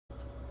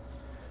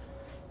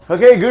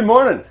Okay, good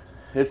morning.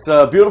 It's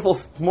a beautiful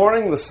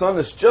morning. The sun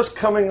is just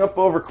coming up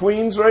over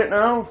Queens right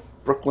now.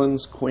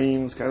 Brooklands,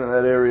 Queens, kind of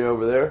that area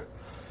over there.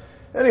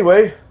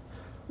 Anyway,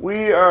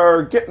 we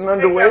are getting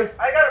underway. Hey,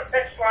 I got a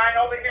fixed line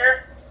over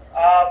here.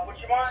 Would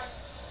you mind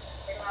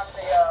taking off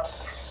the,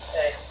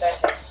 hey,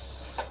 thank you.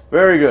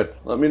 Very good.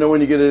 Let me know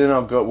when you get it in.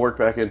 I'll go work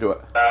back into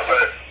it.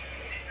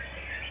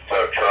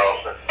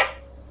 Charleston.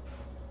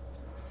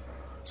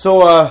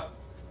 So,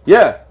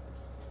 yeah.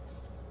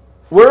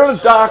 We're at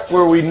a dock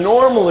where we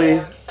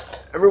normally,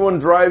 everyone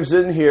drives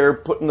in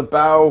here putting the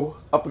bow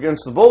up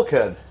against the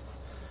bulkhead.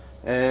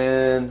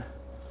 And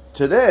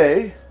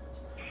today,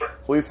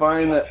 we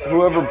find that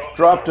whoever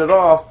dropped it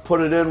off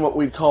put it in what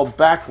we'd call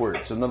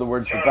backwards. In other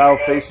words, the bow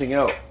facing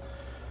out.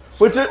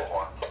 Which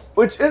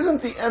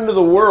isn't the end of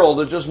the world.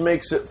 It just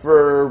makes it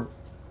for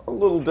a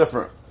little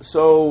different.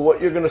 So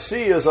what you're going to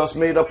see is us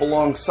made up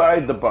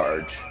alongside the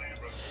barge.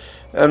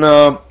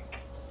 And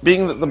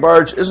being that the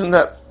barge isn't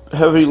that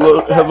heavily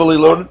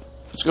loaded,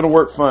 it's going to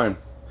work fine.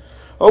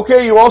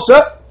 Okay, you all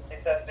set? He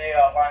said the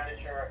line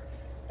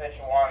that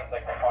you want is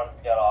like hard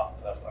to get off.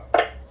 That's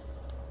why.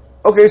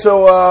 Okay,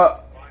 so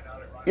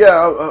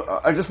yeah,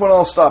 I just want to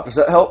all stop. Does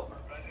that help?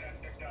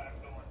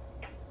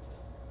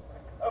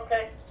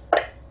 Okay.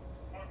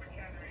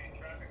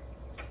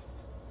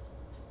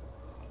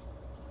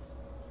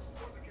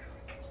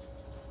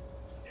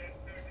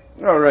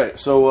 All right,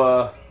 so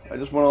I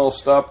just want to all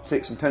stop,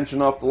 take some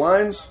tension off the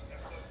lines.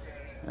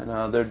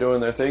 And they're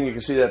doing their thing. You can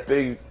see that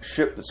big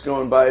ship that's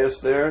going by us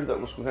there that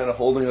was kind of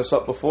holding us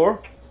up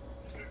before.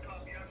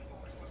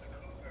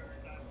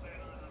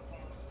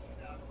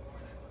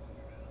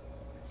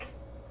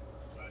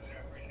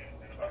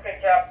 Okay,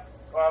 Cap.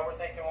 We're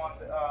taking one.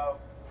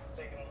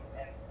 Taking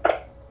in.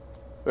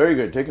 Very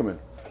good. Take them in.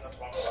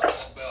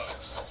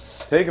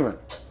 Take them in.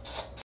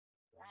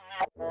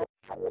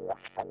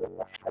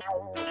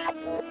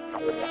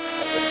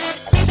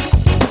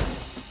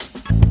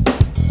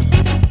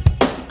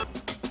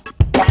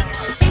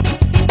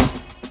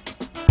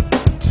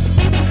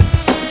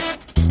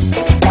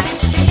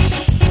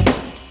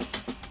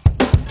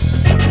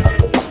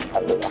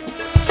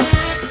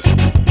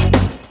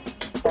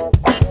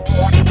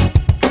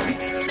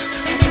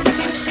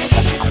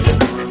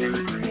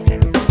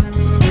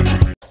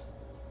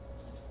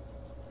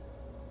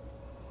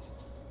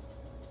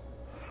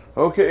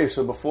 Okay,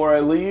 so before I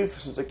leave,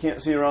 since I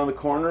can't see around the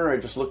corner, I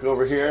just look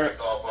over here.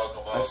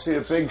 I see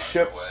a big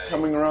ship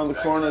coming around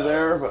the corner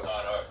there, but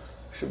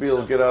should be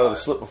able to get out of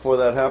the slip before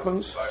that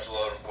happens. Special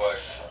order push,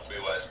 be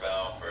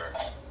westbound for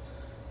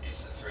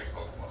east of 3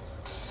 Pocomoke.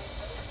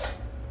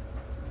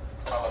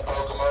 On the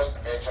Pocomoke,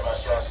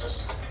 HMS Justice.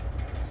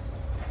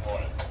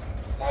 Morning.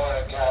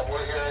 Morning, Cap.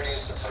 We're here at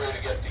east of 3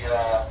 to get the,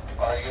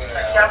 our unit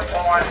out. Cap, go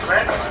on,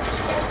 Brent.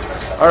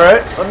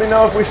 Alright, let me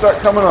know if we start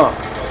coming off.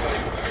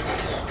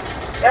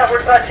 Yeah,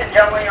 we're touching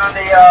gently on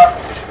the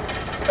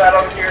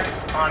saddle here,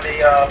 on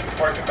the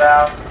working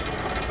bow.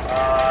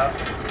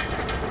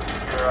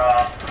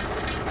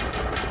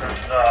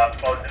 There's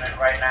closing in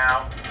right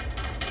now.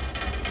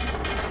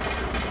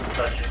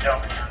 Touching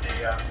gently on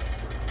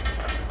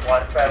the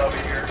water saddle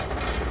over here.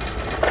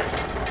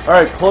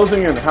 Alright,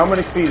 closing in. How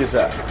many feet is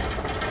that?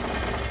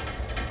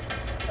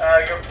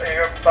 Your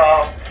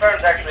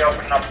stern's actually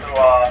opening up to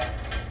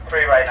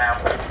 3 right now.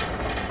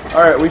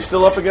 Alright, we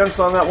still up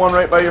against on that one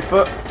right by your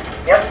foot?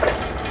 Yep.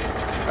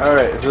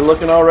 Alright, is it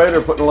looking alright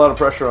or putting a lot of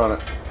pressure on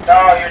it? No,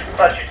 you're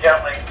touching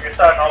gently. You're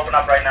starting to open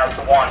up right now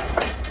to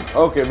 1.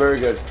 Okay, very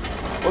good.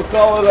 We'll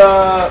call it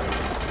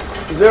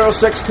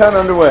 0610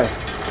 underway.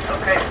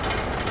 Okay.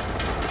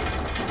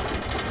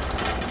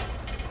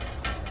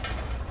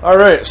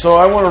 Alright, so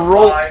I want to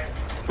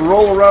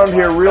roll around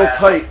here real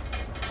tight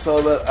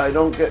so that I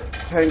don't get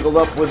tangled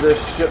up with this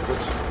ship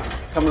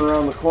that's coming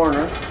around the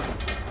corner.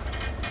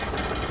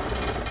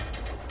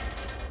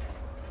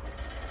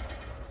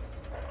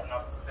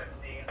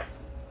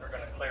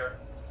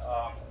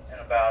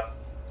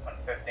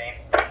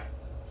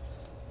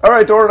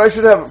 Alright, Doran, I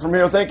should have it from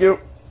here. Thank you.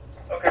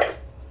 Okay.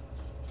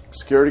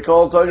 Security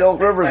call to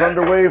Elk River is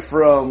underway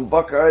from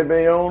Buckeye,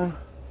 Bayonne.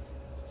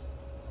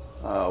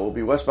 We'll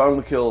be westbound in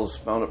the Kills,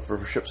 bound up for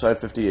Shipside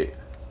 58.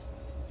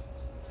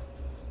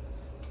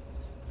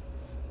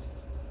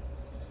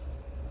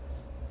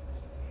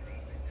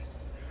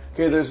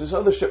 Okay, there's this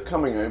other ship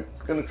coming. I'm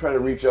going to try to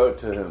reach out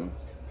to him.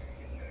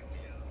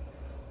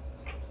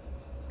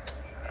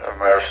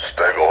 Master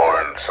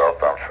Stegelhorn,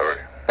 southbound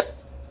ferry.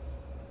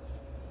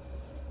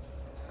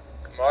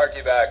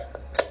 Marky back.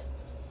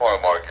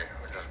 Morning, Marky.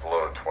 We're just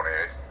below the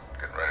 28.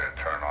 Getting ready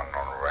to turn on the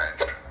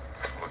range.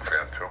 Look for you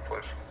on 2,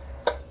 please.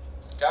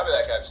 Copy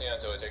that, Cap. See you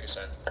until we take a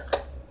turn.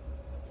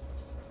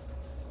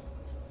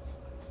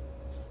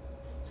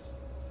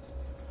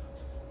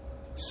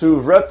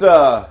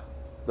 Suvretta,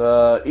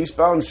 the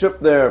eastbound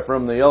ship there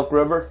from the Elk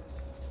River.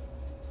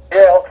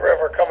 Yeah, Elk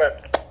River, come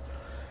in.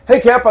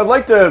 Hey, Cap, I'd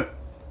like to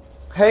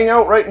hang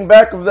out right in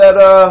back of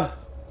that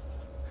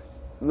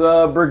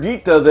the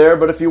Brigitte there,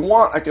 but if you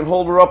want, I can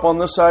hold her up on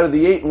this side of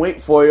the 8 and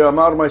wait for you. I'm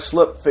out of my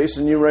slip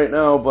facing you right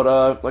now, but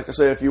like I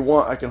say, if you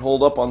want, I can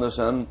hold up on this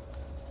end.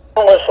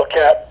 Whistle,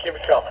 Cap. Keep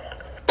it coming.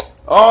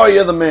 Oh,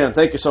 you're the man.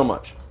 Thank you so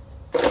much.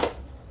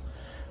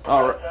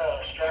 All right.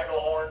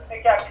 Stranglehorn.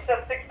 Hey, Cap, you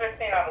said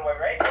 6:15 on the way,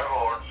 right?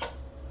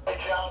 Hey,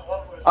 John,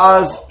 what was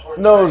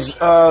No,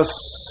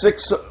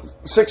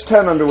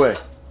 6:10 underway.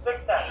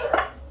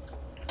 6:10.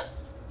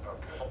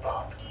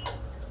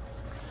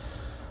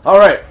 All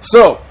right,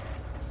 so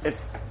if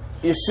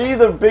you see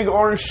the big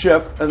orange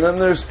ship, and then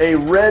there's a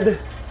red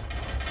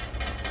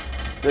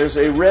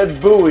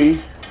buoy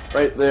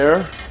right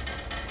there,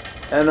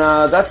 and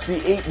that's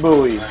the 8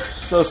 buoy.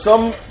 So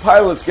some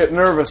pilots get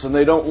nervous and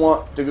they don't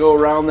want to go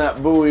around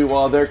that buoy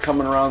while they're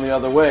coming around the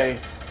other way,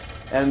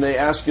 and they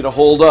ask you to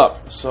hold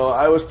up. So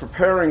I was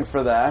preparing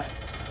for that,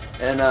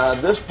 and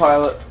this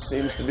pilot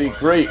seems to be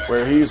great,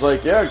 where he's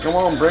like, yeah, come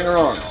on, bring her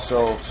on.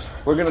 So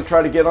we're going to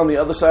try to get on the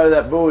other side of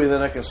that buoy,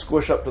 then I can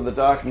squish up to the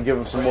dock and give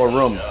him some more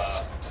room.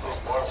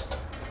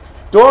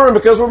 Doran,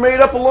 because we're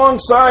made up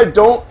alongside,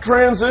 don't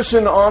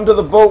transition onto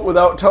the boat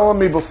without telling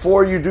me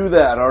before you do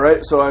that, all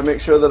right? So I make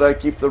sure that I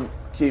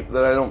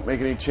that I don't make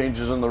any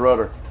changes in the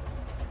rudder.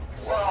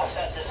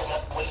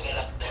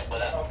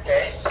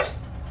 Okay.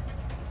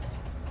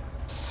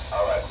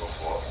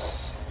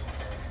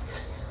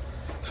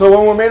 So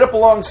when we're made up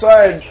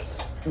alongside,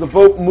 the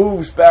boat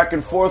moves back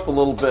and forth a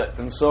little bit,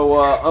 and so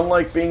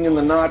unlike being in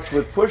the notch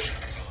with push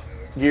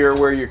gear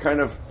where you're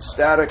kind of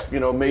static, you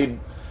know, made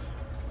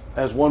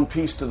as one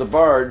piece to the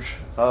barge,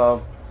 I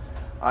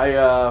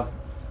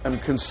am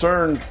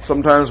concerned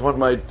sometimes when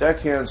my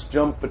deckhands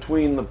jump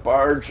between the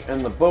barge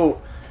and the boat,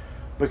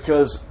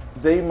 because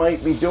they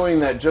might be doing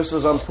that just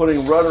as I'm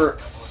putting rudder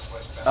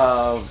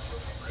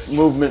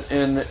movement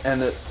in,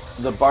 and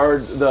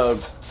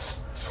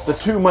the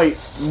two might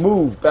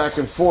move back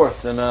and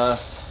forth, and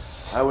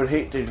I would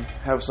hate to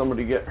have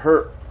somebody get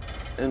hurt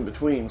in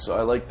between, so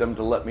I like them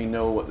to let me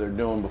know what they're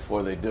doing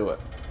before they do it.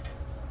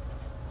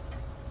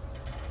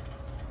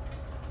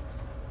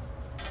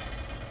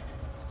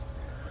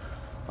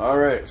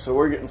 Alright, so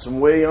we're getting some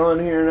way on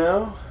here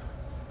now.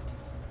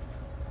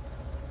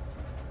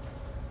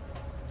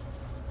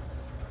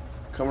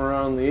 Come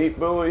around the 8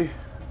 buoy,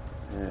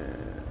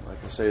 and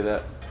like I say,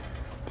 that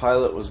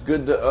pilot was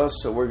good to us,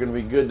 so we're going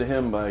to be good to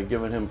him by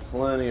giving him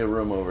plenty of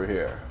room over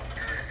here.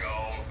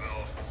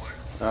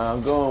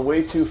 I'm going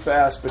way too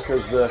fast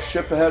because the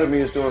ship ahead of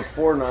me is doing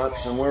 4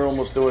 knots and we're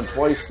almost doing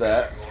twice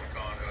that.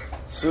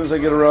 As soon as I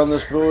get around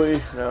this buoy,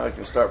 now I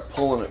can start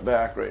pulling it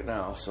back right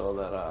now so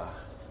that I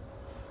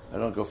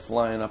don't go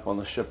flying up on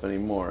the ship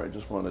anymore. I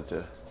just wanted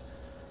to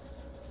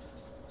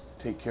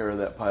take care of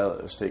that pilot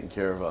that was taking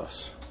care of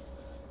us.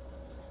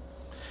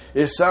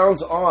 It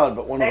sounds odd,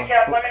 but when Hey,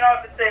 Cap, let me know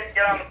if it's safe to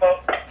get on the boat.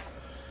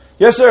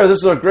 Yes, sir. This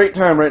is a great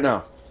time right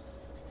now.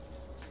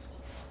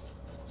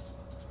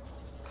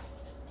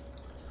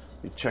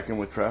 You checking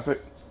with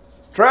traffic?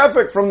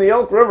 Traffic from the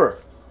Elk River.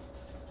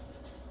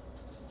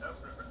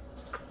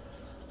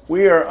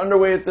 We are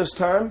underway at this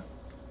time.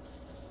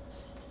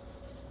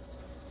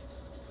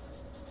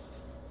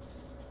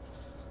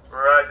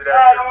 Roger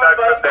that.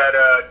 Just that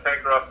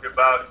tanker off your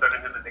bow,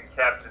 sending him to the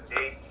Captain D.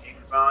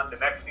 Eastbound. The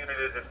next unit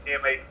is a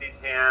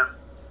TimBatSea TM,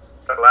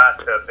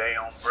 Alaska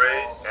Bayonne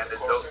Bridge, and the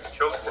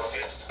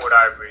Josephine Port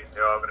Ivory.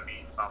 They're all going to be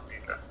eastbound for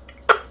you, sir.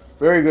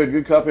 Very good.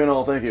 Good copy and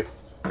all. Thank you.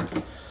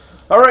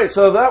 All right,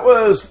 so that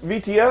was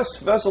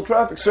VTS, Vessel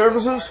Traffic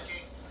Services.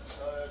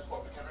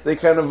 They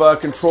kind of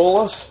control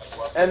us.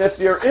 And if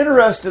you're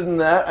interested in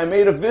that, I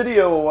made a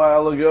video a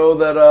while ago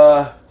that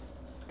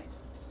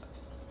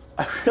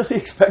I really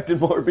expected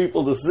more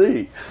people to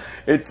see.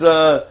 It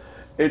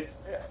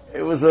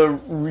was a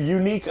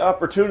unique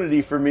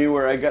opportunity for me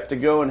where I got to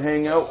go and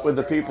hang out with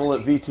the people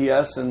at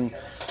VTS, and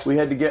we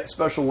had to get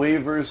special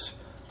waivers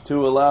to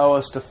allow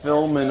us to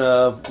film in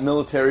a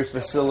military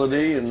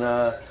facility, and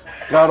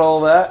got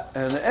all that.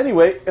 And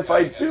anyway, if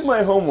I do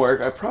my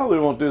homework, I probably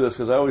won't do this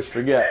because I always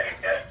forget,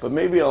 but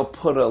maybe I'll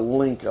put a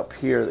link up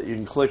here that you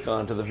can click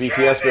on to the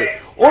VTS video,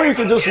 or you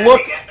can just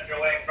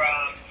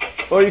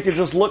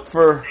look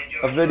for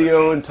a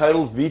video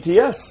entitled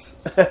VTS.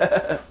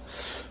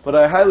 But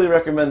I highly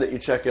recommend that you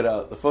check it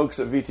out. The folks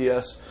at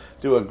VTS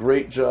do a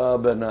great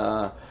job, and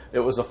it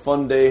was a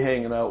fun day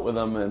hanging out with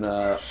them, and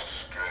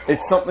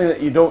it's something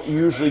that you don't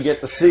usually get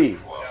to see.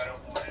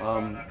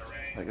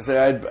 Like I say,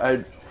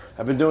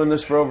 I've been doing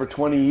this for over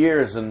 20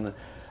 years, and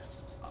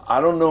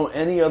I don't know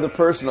any other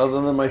person other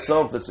than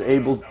myself that's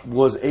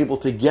was able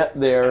to get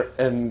there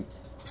and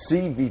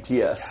see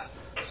VTS.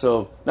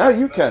 So now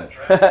you can.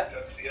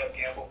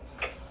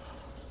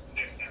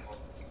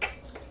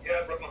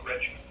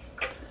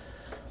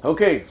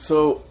 Okay,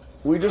 so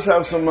we just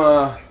have some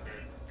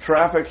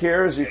traffic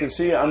here. As you can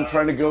see, I'm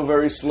trying to go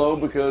very slow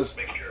because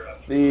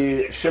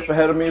the ship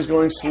ahead of me is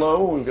going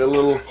slow. We've got a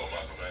little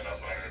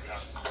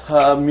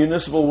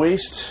municipal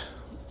waste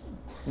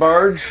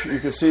barge. You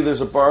can see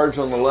there's a barge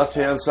on the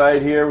left-hand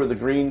side here with the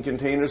green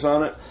containers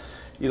on it.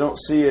 You don't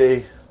see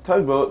a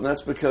tugboat, and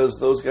that's because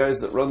those guys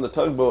that run the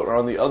tugboat are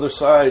on the other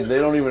side. They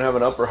don't even have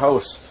an upper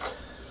house.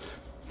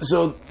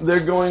 So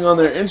they're going on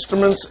their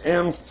instruments,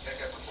 and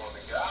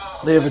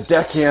they have a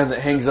deckhand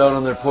that hangs out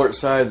on their port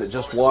side that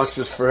just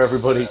watches for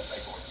everybody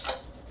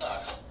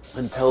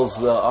and tells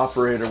the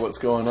operator what's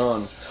going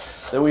on.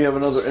 Then we have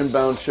another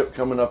inbound ship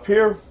coming up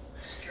here.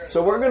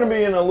 So we're going to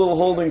be in a little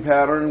holding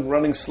pattern,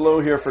 running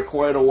slow here for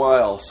quite a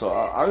while. So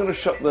I'm going to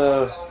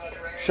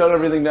shut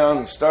everything down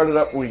and start it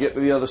up when we get to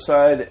the other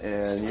side,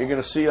 and you're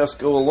going to see us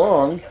go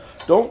along.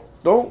 Don't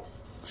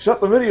shut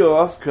the video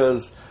off,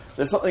 because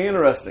there's something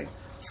interesting.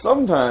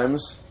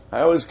 Sometimes,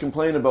 I always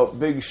complain about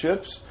big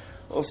ships.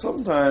 Well,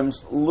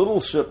 sometimes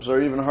little ships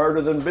are even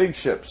harder than big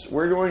ships.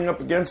 We're going up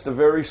against a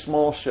very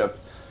small ship,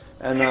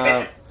 and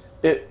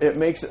it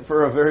makes it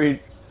for a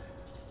very,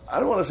 I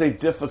don't want to say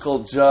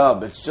difficult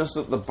job. It's just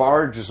that the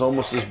barge is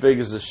almost as big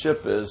as the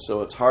ship is,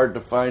 so it's hard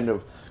to find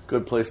a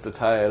good place to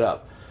tie it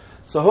up.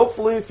 So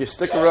hopefully, if you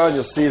stick around,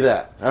 you'll see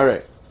that. All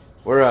right,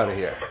 we're out of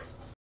here.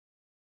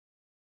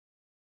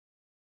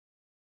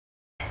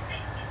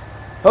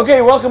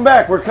 Okay, welcome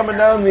back. We're coming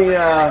down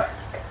the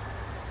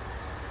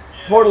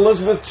Port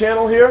Elizabeth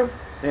Channel here,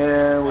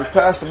 and we've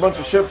passed a bunch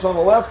of ships on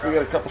the left. We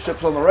got a couple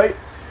ships on the right.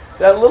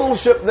 That little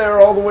ship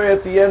there all the way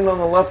at the end on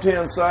the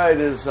left-hand side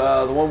is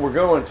the one we're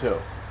going to.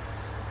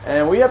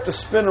 And we have to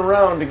spin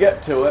around to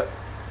get to it.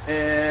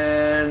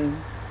 And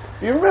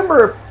if you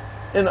remember,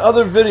 in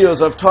other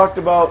videos I've talked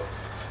about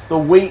the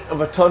weight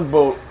of a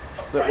tugboat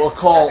that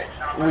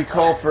we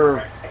call,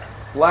 for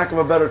lack of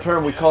a better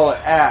term, we call it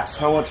ass,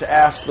 how much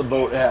ass the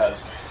boat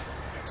has.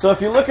 So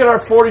if you look at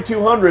our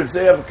 4200s,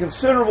 they have a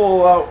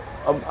considerable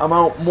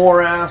amount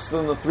more ass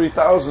than the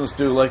 3000s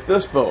do, like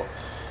this boat.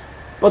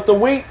 But the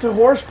weight to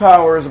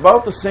horsepower is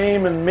about the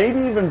same, and maybe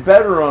even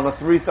better on a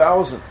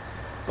 3000.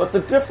 But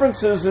the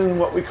difference is in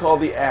what we call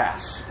the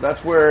ass.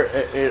 That's where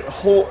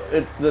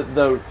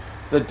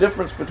the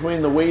difference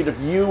between the weight of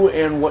you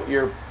and what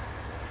you're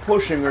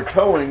pushing or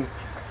towing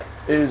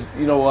is,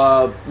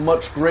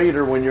 much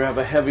greater when you have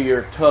a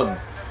heavier tug.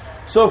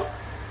 So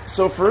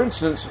for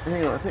instance,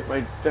 hang on, I think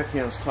my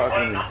deckhand's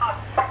talking to me.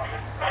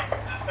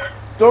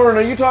 Doran,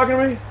 are you talking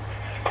to me?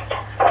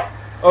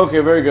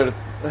 Okay, very good.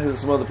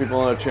 There's some other people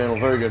on our channel.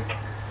 Very good.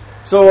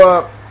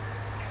 So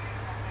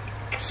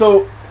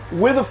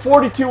with a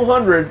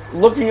 4200,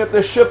 looking at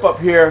this ship up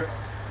here,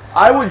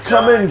 I would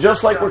come in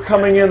just like we're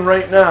coming in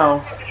right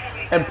now,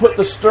 and put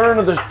the stern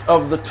of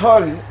the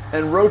tug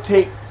and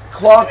rotate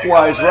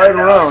clockwise right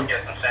around.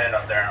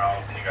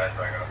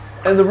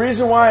 And the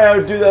reason why I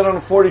would do that on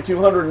a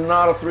 4200 and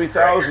not a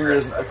 3000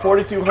 is that the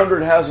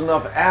 4200 has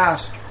enough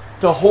ass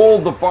to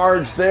hold the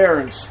barge there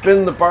and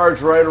spin the barge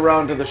right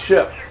around to the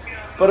ship.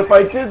 But if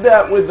I did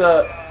that with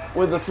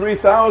the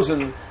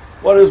 3000,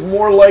 what is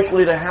more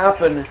likely to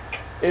happen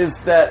is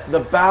that the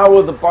bow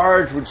of the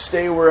barge would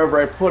stay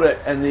wherever I put it,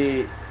 and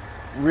the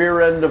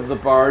rear end of the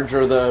barge,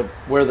 or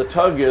where the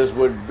tug is,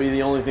 would be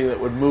the only thing that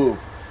would move.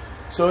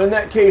 So in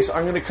that case,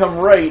 I'm going to come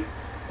right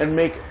and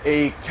make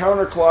a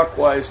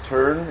counterclockwise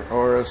turn,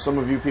 or as some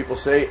of you people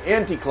say,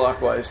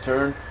 anti-clockwise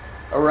turn,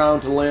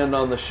 around to land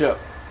on the ship.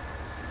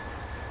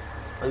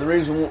 And the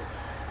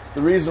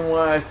reason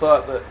why I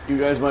thought that you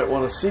guys might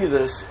want to see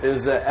this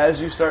is that as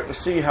you start to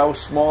see how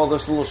small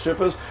this little ship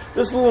is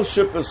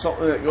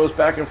something that goes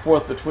back and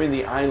forth between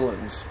the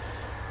islands.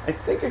 I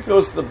think it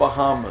goes to the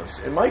Bahamas.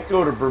 It might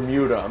go to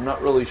Bermuda. I'm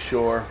not really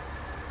sure.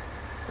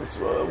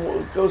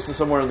 It goes to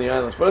somewhere in the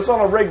islands, but it's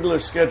on a regular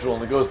schedule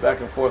and it goes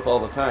back and forth all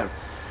the time.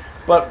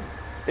 But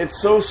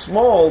it's so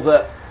small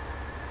that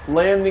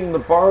landing the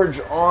barge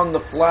on the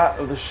flat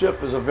of the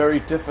ship is a very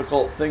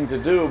difficult thing to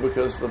do,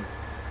 because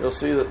you'll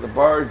see that the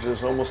barge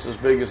is almost as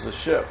big as the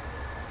ship.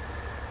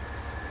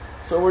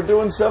 So we're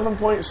doing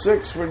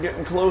 7.6. We're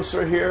getting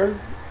closer here.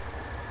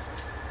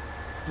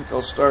 I think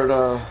I'll start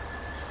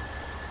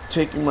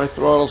taking my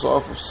throttles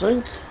off of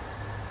sync.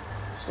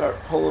 Start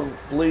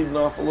bleeding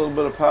off a little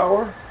bit of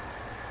power.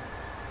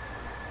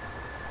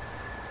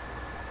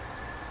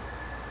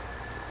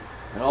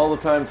 And all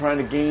the time trying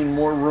to gain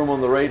more room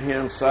on the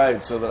right-hand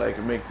side so that I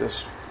can make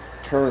this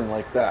turn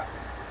like that.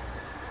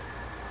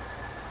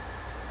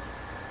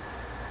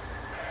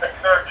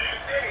 Sir, do you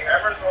see any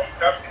Emerson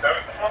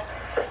 77?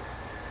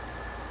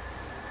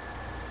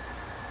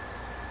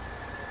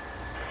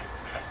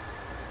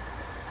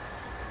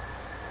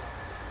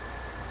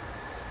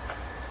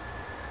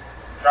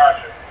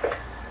 Gotcha.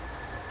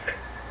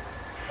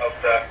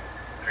 Okay.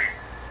 3.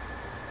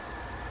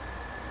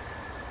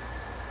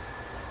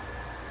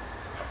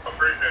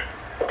 Appreciate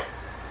it.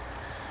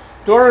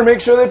 Doran, make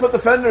sure they put the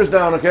fenders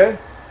down, okay?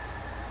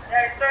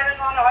 Yeah, he's turning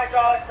on the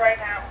hydraulics right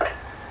now.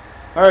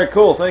 All right,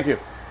 cool. Thank you.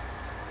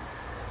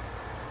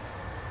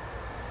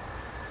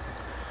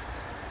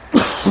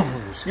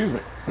 Excuse me.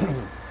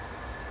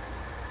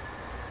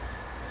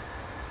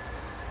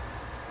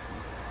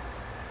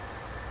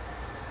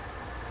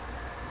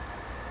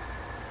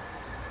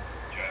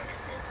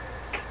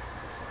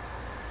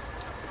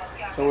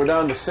 So we're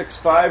down to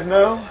 6.5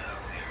 now.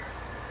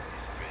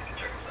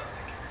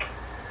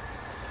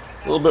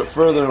 A little bit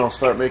further and I'll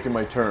start making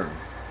my turn.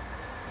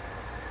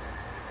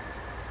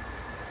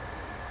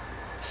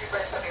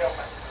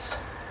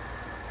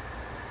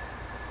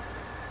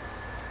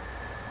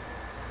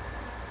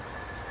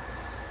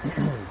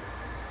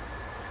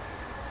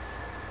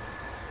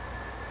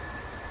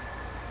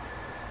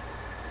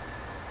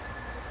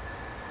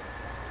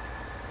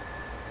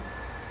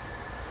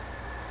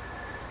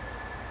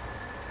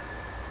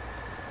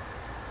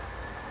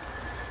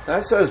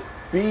 That says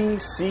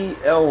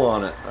BCL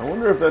on it. I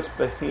wonder if that's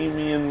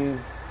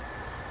Bahamian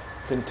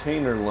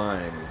Container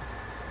Line.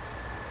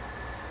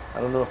 I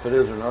don't know if it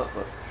is or not,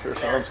 but sure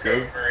sounds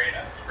good.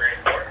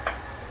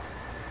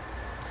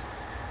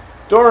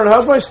 Doran,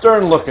 how's my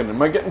stern looking?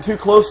 Am I getting too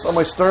close on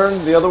my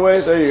stern the other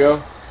way? There you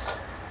go.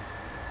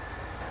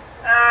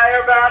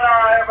 You're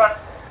about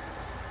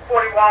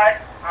 40 wide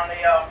on the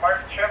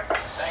merchant ship.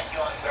 Thank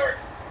you on stern.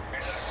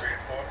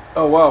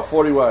 Oh wow,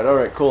 40 wide. All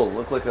right, cool.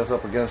 Look like I was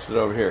up against it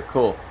over here.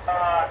 Cool.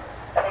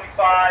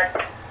 25,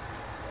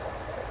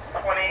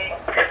 20,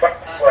 15,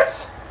 20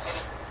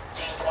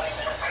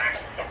 minutes.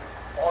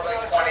 More than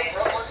 20.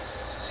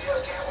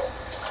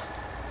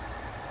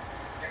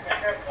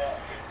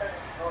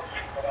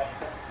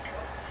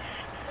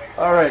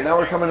 All right, now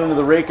we're coming into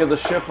the rake of the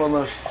ship on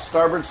the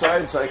starboard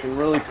side, so I can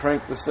really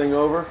crank this thing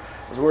over.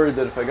 I was worried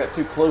that if I got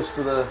too close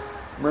to the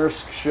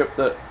Maersk ship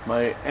that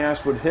my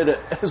ass would hit it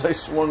as I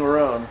swung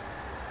around.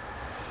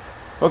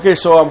 Okay,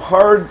 so I'm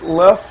hard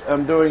left.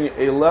 I'm doing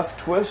a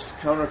left twist,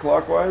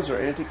 counterclockwise or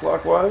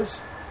anti-clockwise.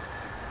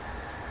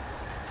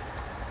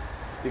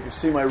 You can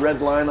see my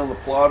red line on the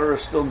plotter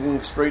is still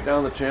going straight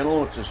down the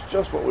channel, which is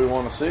just what we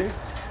want to see.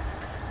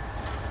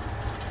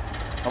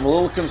 I'm a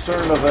little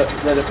concerned of it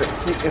that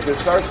if it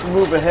starts to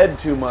move ahead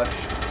too much,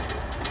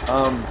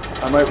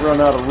 I might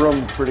run out of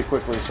room pretty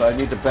quickly, so I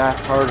need to back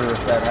harder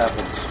if that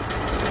happens.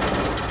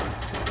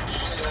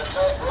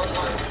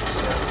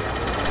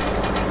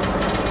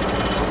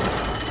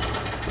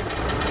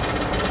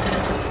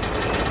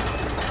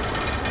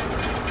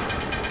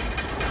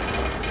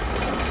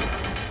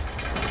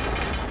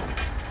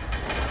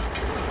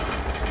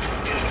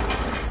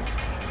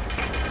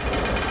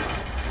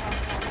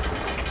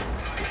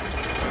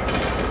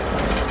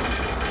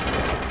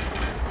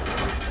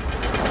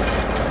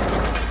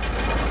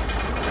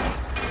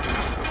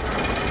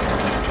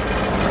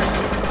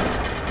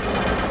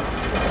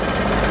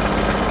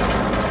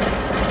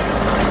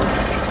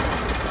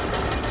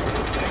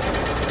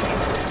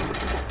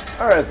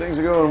 Alright, things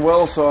are going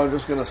well, so I'm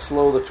just going to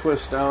slow the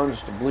twist down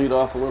just to bleed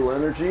off a little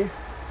energy.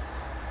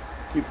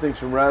 Keep things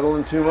from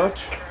rattling too much.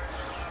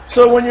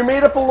 So when you're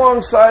made up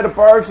alongside a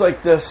barge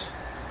like this,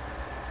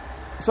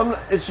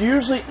 it's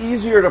usually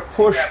easier to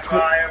push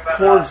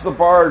towards the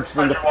barge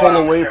than to pull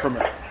away from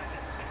it.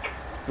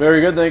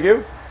 Very good, thank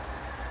you.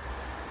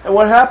 And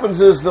what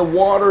happens is the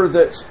water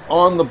that's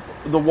on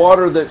the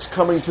water that's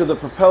coming to the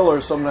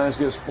propeller sometimes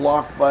gets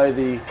blocked by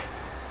the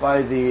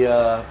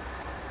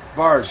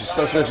barge,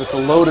 especially if it's a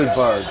loaded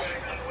barge.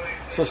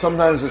 So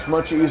sometimes it's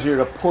much easier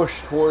to push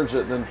towards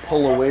it than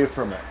pull away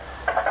from it.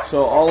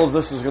 So all of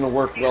this is going to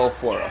work well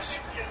for us.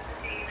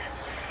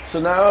 So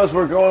now as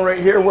we're going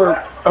right here, we're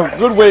a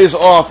good ways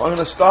off. I'm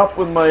going to stop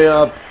with my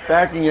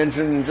backing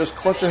engine and just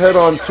clutch ahead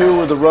on 2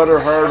 with the rudder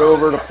hard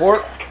over to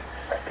port.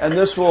 And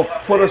this will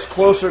put us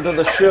closer to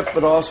the ship,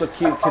 but also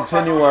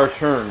continue our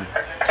turn.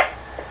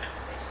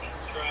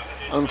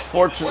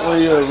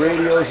 Unfortunately, the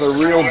radios are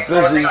real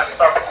busy.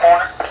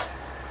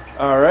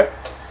 All right.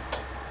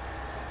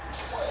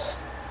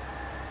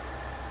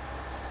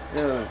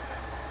 Yeah.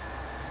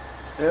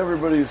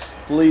 Everybody's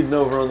bleeding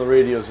over on the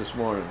radios this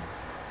morning.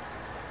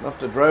 Enough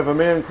to drive a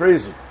man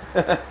crazy.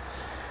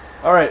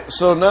 All right.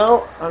 So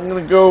now I'm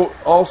going to go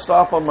all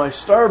stop on my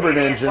starboard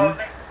engine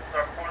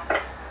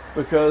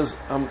because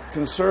I'm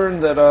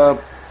concerned that,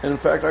 in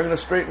fact, I'm going to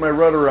straighten my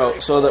rudder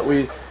out so that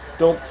we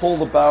don't pull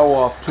the bow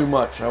off too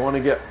much. I want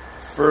to get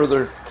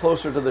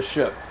closer to the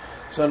ship.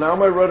 So now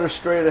my rudder's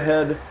straight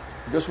ahead.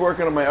 I'm just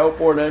working on my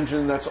outboard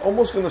engine. That's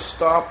almost going to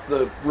stop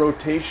the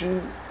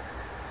rotation,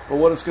 but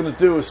what it's going to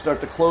do is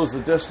start to close the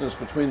distance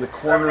between the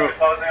corner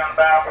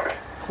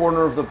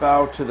of the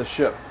bow to the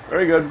ship.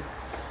 Very good.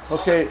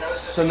 Okay,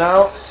 so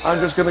now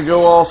I'm just going to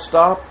go all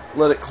stop,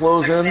 let it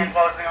close in.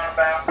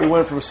 We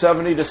went from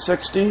 70 to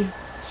 60,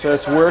 so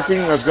it's working.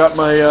 I've got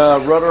my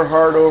rudder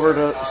hard over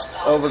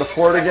to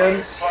port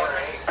again,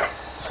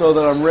 so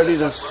that I'm ready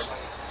to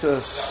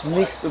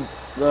sneak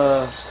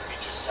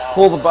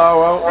pull the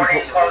bow out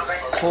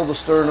and pull the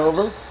stern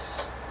over.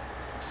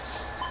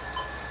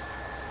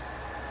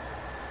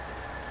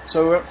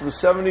 So we went from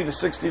 70 to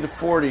 60 to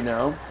 40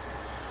 now.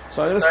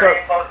 So I'm going to start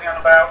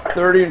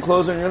 30 and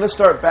closing. I'm going to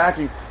start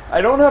backing.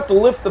 I don't have to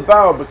lift the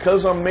bow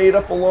because I'm made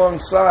up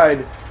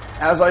alongside.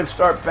 As I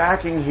start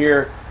backing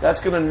here,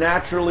 that's going to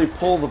naturally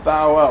pull the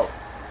bow out.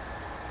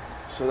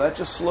 So that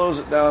just slows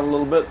it down a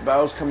little bit. The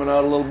bow's coming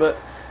out a little bit.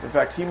 In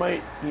fact, he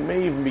may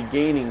even be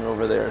gaining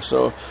over there.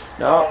 So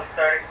now,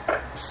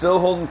 still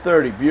holding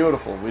 30.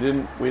 Beautiful. We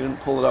didn't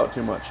pull it out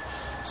too much.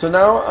 So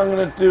now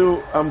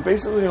I'm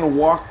basically going to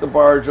walk the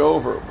barge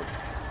over,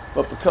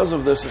 but because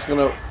of this, it's going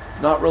to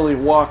not really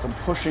walk. I'm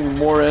pushing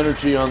more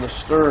energy on the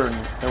stern,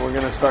 and we're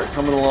going to start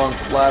coming along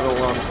flat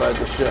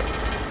alongside the ship.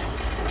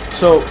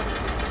 So,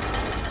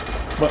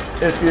 but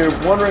if you're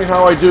wondering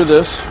how I do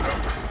this,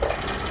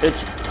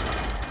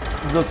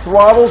 the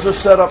throttles are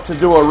set up to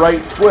do a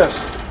right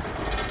twist,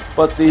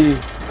 but the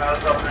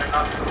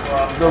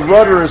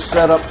rudder is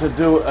set up to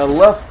do a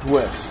left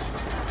twist.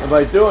 And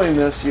by doing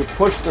this, you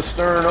push the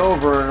stern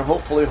over and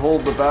hopefully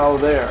hold the bow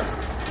there.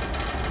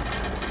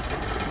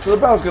 So the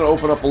bow's going to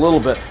open up a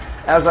little bit.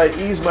 As I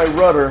ease my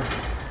rudder,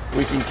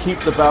 we can keep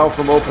the bow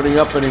from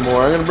opening up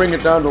anymore. I'm going to bring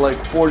it down to like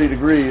 40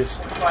 degrees.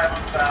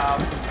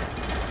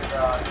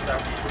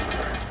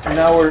 And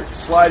now we're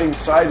sliding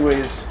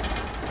sideways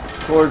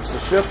towards the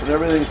ship, and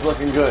everything's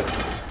looking good.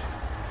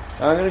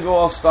 Now I'm going to go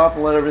all stop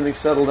and let everything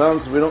settle down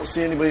because we don't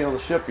see anybody on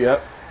the ship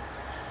yet.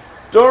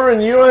 Doran,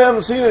 you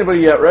haven't seen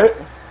anybody yet, right?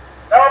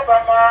 Nope,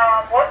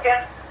 I'm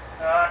looking.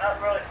 Not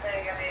really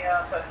seeing any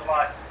signs of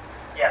life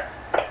yet.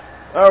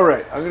 All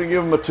right, I'm going to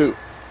give him a 2.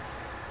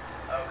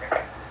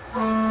 Okay.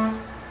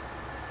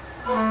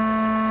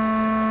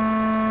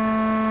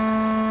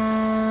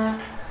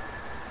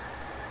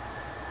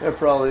 They're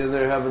probably in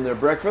there having their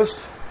breakfast.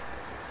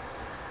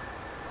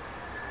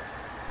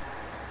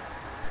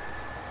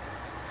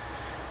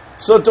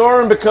 So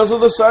Doran, because of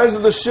the size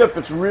of the ship,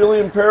 it's really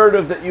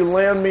imperative that you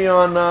land me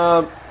on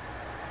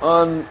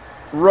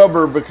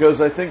rubber,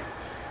 because I think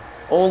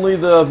only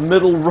the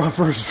middle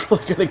rubber is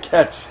really going to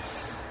catch.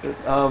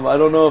 I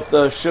don't know if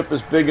the ship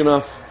is big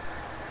enough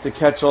to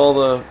catch all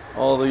the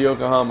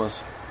Yokohamas.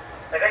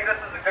 I think this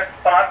is a good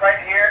spot right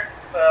here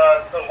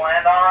to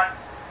land on,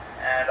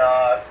 and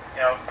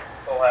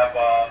we'll have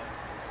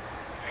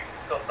we can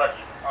still touch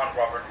on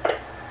rubber.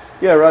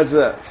 Yeah, roger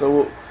that.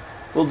 So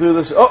we'll do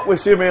this. Oh, we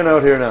see a man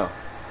out here now.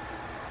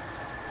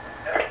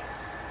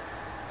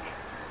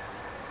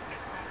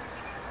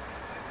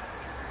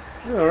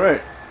 All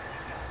right.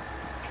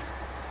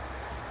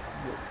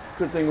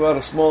 Good thing about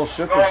a small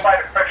ship is... Going by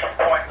the friction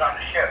points on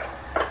the ship.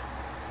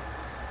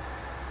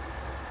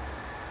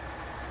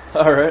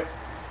 All right.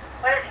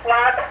 Landing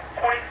flat,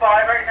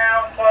 25 right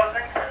now,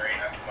 closing.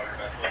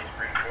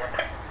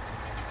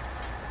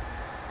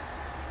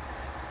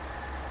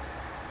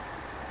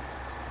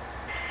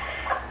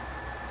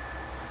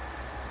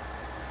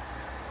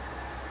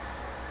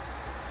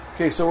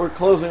 Okay, so we're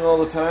closing all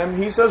the time.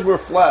 He says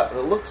we're flat, but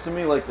it looks to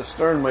me like the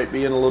stern might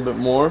be in a little bit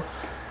more.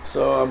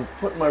 So I'm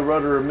putting my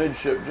rudder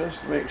amidship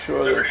just to make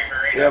sure that if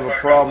we have a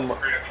problem,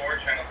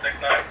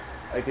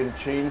 I can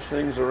change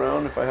things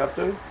around if I have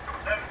to.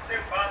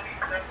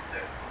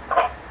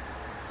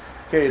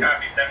 Okay,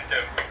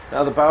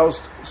 now the bow's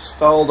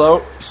stalled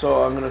out,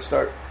 so I'm going to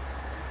start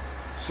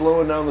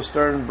slowing down the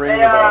stern and bringing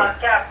the bow.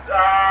 Cap,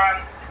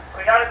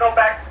 we got to go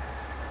back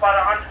about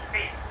 100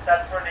 feet.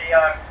 That's where the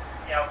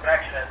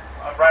connection is.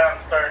 Right on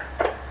the stern.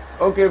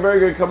 Okay, very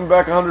good. Coming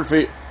back 100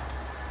 feet.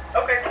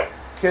 Okay.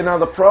 Okay, now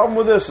the problem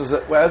with this is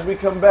that as we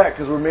come back,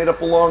 because we're made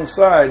up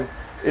alongside,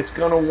 it's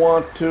going to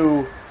want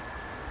to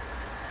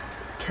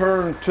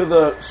turn to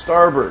the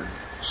starboard.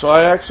 So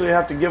I actually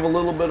have to give a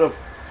little bit of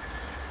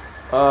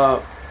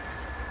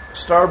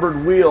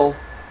starboard wheel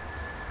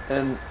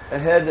and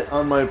ahead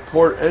on my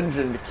port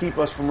engine to keep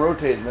us from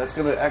rotating. That's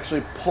going to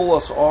actually pull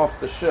us off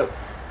the ship,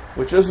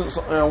 which isn't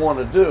something I want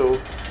to do.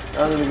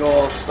 I'm going to go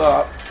all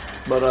stop.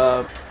 But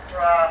we're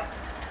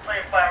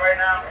playing flat right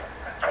now,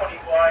 at 20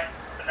 wide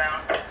for now.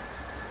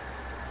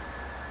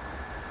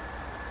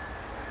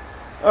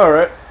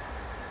 Alright.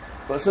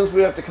 But since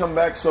we have to come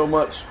back so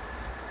much,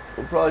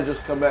 we'll probably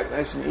just come back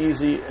nice and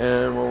easy,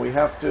 and when we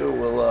have to,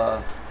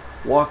 we'll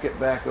walk it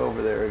back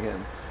over there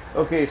again.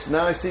 Okay, so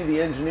now I see the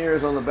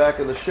engineers on the back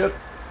of the ship,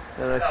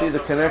 and I see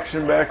the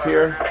connection back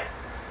here.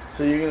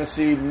 So you're going to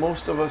see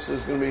most of us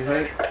is going to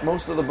be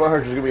most of the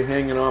barge is going to be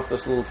hanging off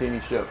this little teeny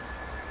ship.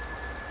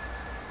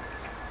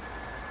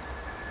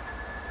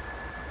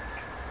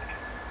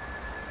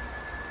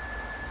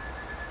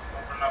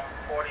 Open up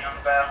 40 on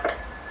the bow.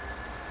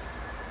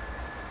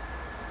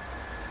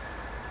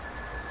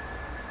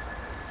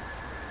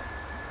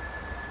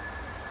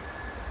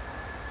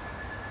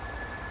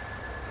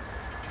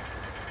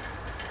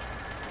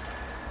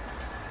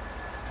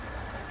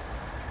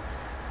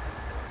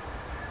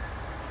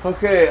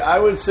 Okay, I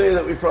would say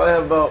that we probably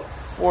have about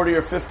 40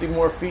 or 50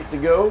 more feet to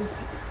go.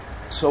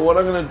 So what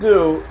I'm going to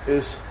do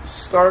is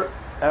start,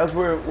 as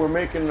we're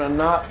making a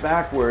knot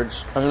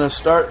backwards, I'm going to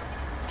start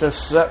to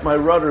set my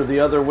rudder the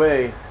other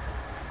way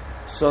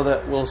so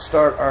that we'll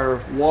start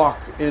our walk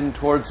in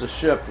towards the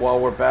ship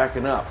while we're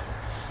backing up.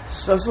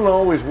 This doesn't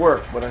always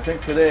work, but I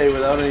think today,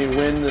 without any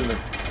wind and the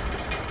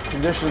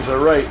conditions are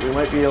right, we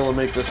might be able to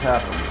make this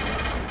happen.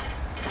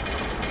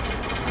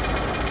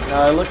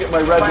 Now I look at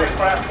my red line.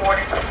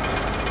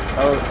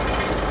 Oh,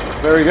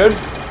 very good.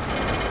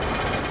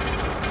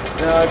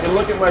 Now I can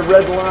look at my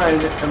red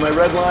line, and my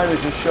red line is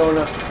just showing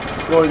us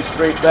going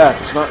straight back.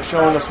 It's not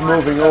showing us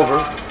moving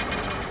over.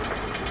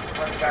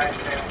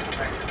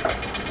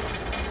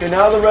 Okay,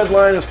 now the red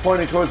line is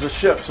pointing towards the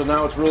ship, so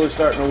now it's really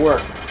starting to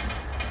work.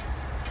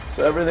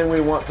 So everything we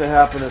want to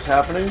happen is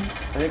happening.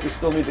 I think we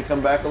still need to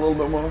come back a little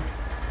bit more.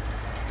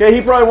 Okay,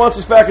 he probably wants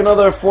us back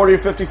another 40 or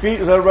 50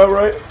 feet. Is that about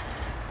right?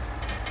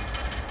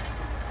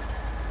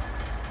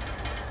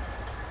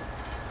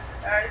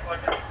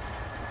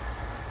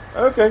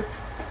 Okay.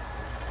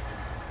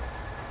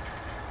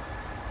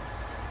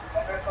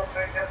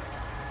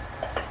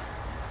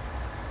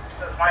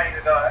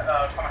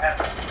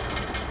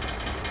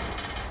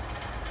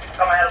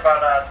 Come ahead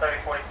about 30,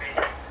 40 feet.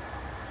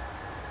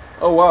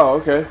 Oh, wow,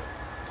 okay.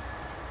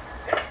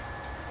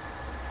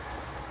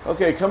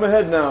 Okay, come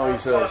ahead now, he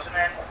says.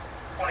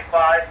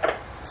 25.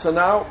 So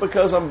now,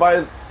 because I'm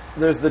by,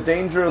 there's the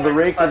danger of the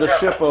rake or the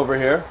ship over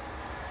here.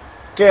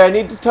 Okay, I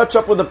need to touch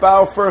up with the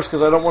bow first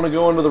because I don't want to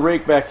go into the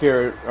rake back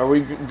here. Are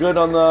we good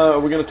on the, are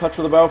we going to touch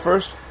with the bow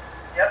first?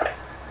 Yep.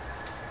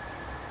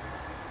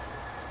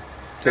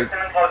 Okay. And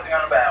then closing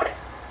on the bow. I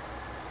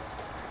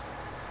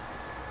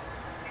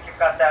think you've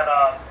got that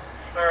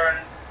stern,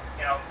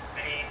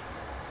 mini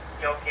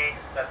gill case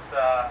that's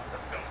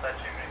going to touch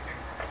you if you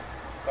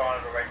go on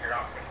to the rake, you're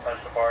not going to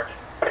touch the barge.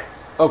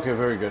 Okay,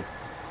 very good.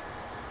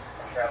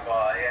 You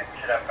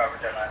should have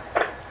coverage on that.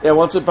 Yeah,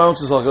 once it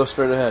bounces, I'll go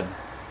straight ahead.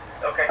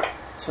 Okay.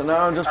 So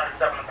now I'm just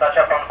 107 touch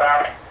up on the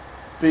bow.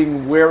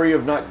 being wary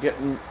of not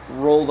getting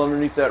rolled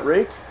underneath that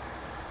rake.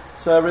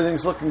 So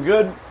everything's looking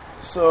good.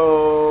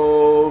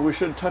 So we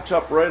should touch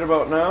up right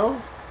about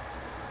now.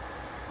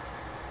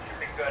 Should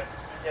be good.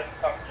 You have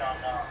coverage on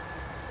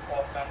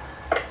both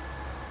fenders.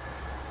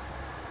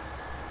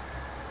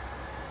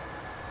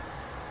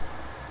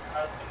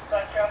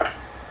 Touch up.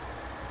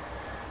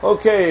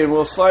 Okay, and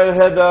we'll slide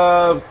ahead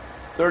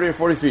 30 or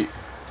 40 feet.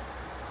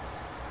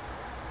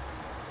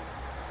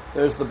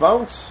 There's the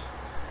bounce.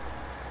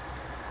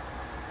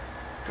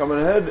 Coming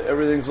ahead,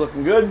 everything's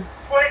looking good.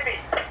 20 feet.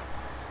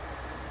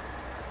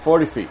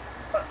 40 feet.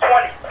 20.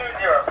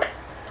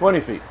 20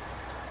 feet.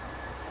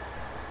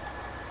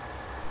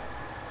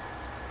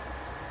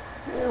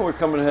 And we're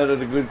coming ahead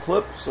at a good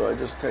clip, so I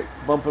just keep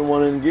bumping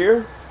one in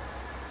gear.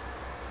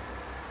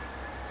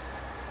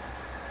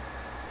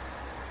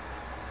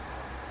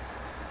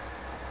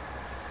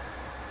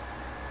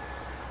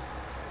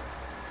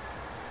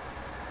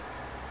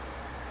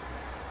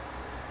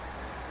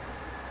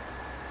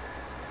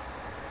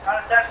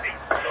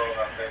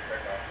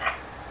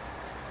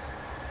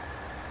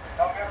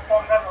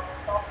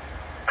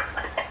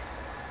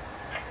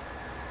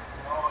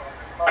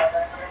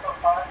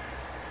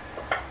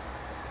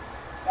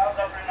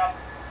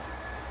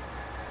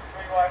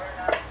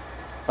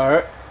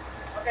 Alright.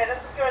 Okay, this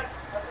is good.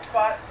 That's the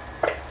spot.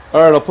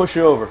 Alright, I'll push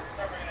you over.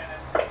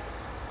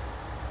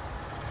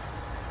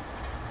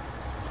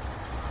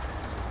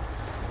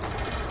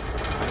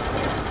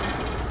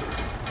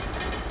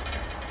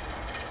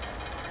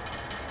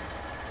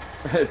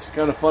 It's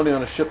kind of funny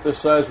on a ship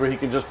this size where he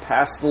can just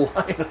pass the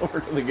line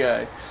over to the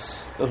guy.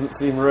 Doesn't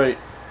seem right.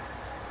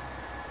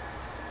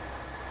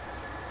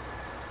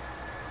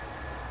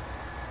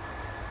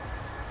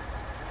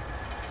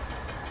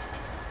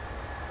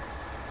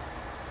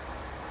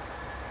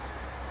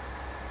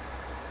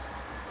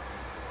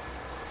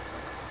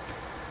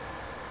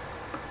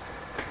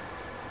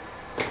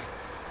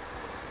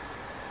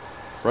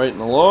 Right in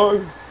the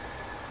log.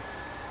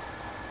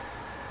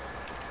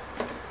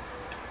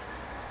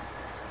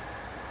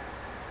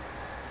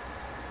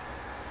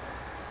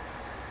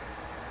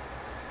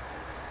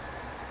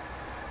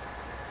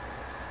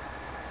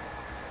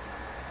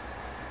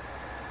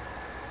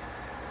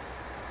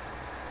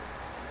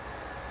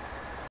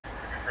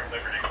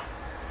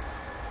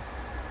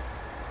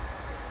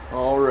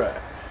 All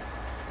right.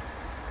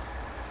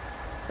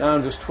 Now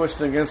I'm just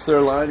twisting against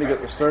their line to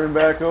get the stern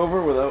back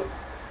over without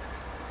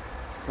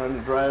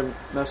trying to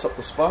mess up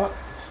the spot.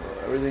 So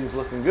everything's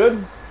looking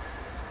good.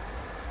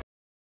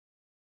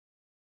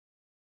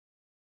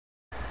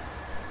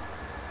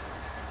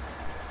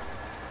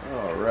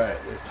 All right,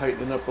 they're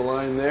tightening up the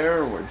line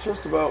there, and we're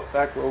just about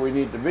back where we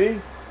need to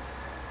be.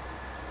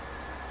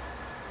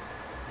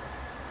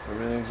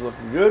 Everything's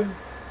looking good.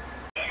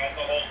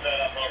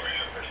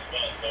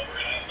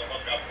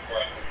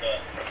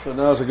 So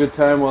now's a good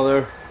time while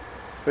they're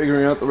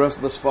figuring out the rest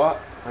of the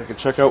spot. I can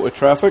check out with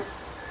traffic.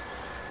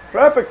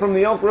 Traffic from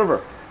the Elk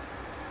River.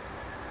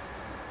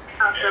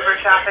 Elk River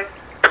traffic.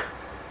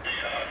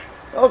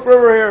 Elk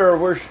River here.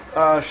 We're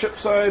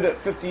shipside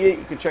at 58.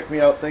 You can check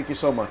me out. Thank you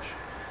so much.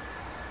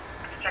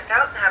 Check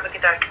out and have a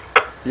good day.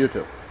 You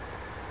too.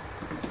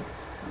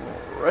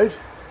 All right.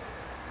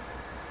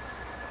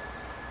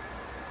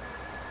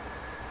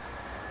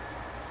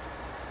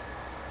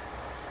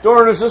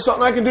 Doran, is this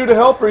something I can do to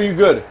help, or are you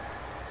good?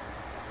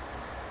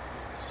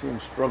 See him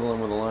struggling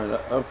with the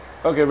line.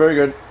 Okay, very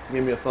good.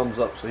 Give me a thumbs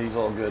up, so he's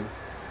all good.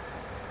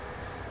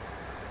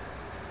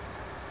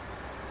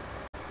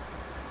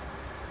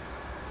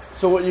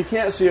 So what you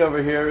can't see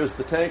over here is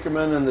the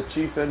tankerman and the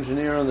chief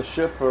engineer on the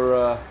ship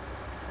are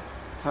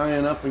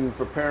tying up and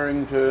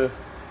preparing to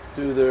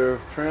do their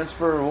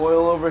transfer of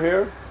oil over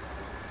here.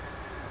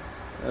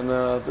 And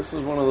this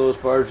is one of those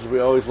barges we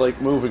always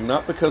like moving,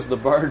 not because the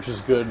barge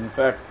is good. In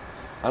fact,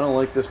 I don't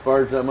like this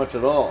barge that much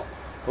at all.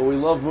 But we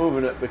love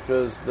moving it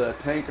because the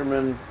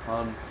tankermen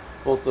on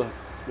both of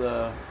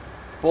the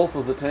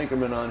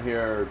tankermen on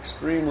here are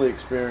extremely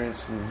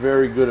experienced and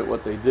very good at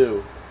what they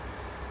do.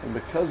 And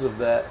because of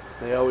that,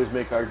 they always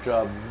make our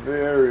job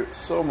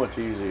so much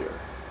easier.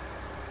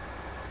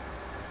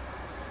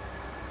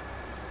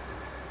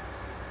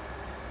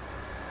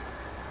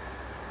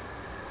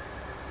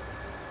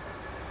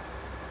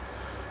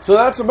 So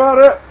that's about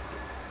it.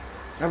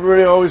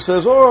 Everybody always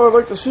says, oh, I'd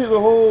like to see the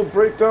whole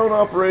breakdown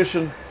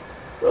operation.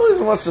 really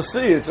isn't much to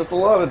see. It's just a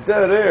lot of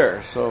dead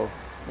air. So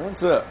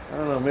that's it. I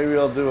don't know. Maybe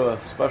I'll do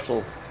a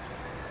special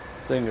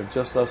thing of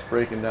just us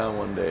breaking down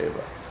one day.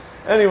 But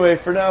anyway,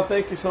 for now,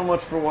 thank you so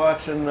much for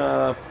watching.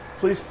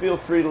 Please feel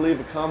free to leave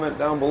a comment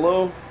down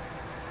below.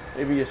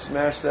 Maybe you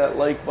smash that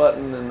like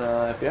button, and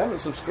if you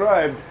haven't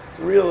subscribed, it's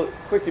a real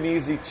quick and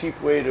easy, cheap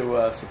way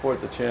to support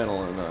the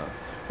channel, and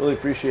really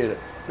appreciate it.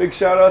 Big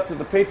shout out to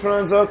the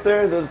patrons out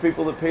there. They're the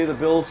people that pay the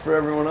bills for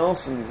everyone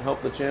else and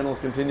help the channel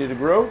continue to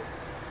grow.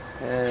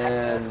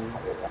 And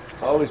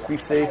always be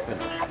safe, and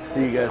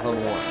see you guys on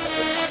the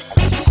one.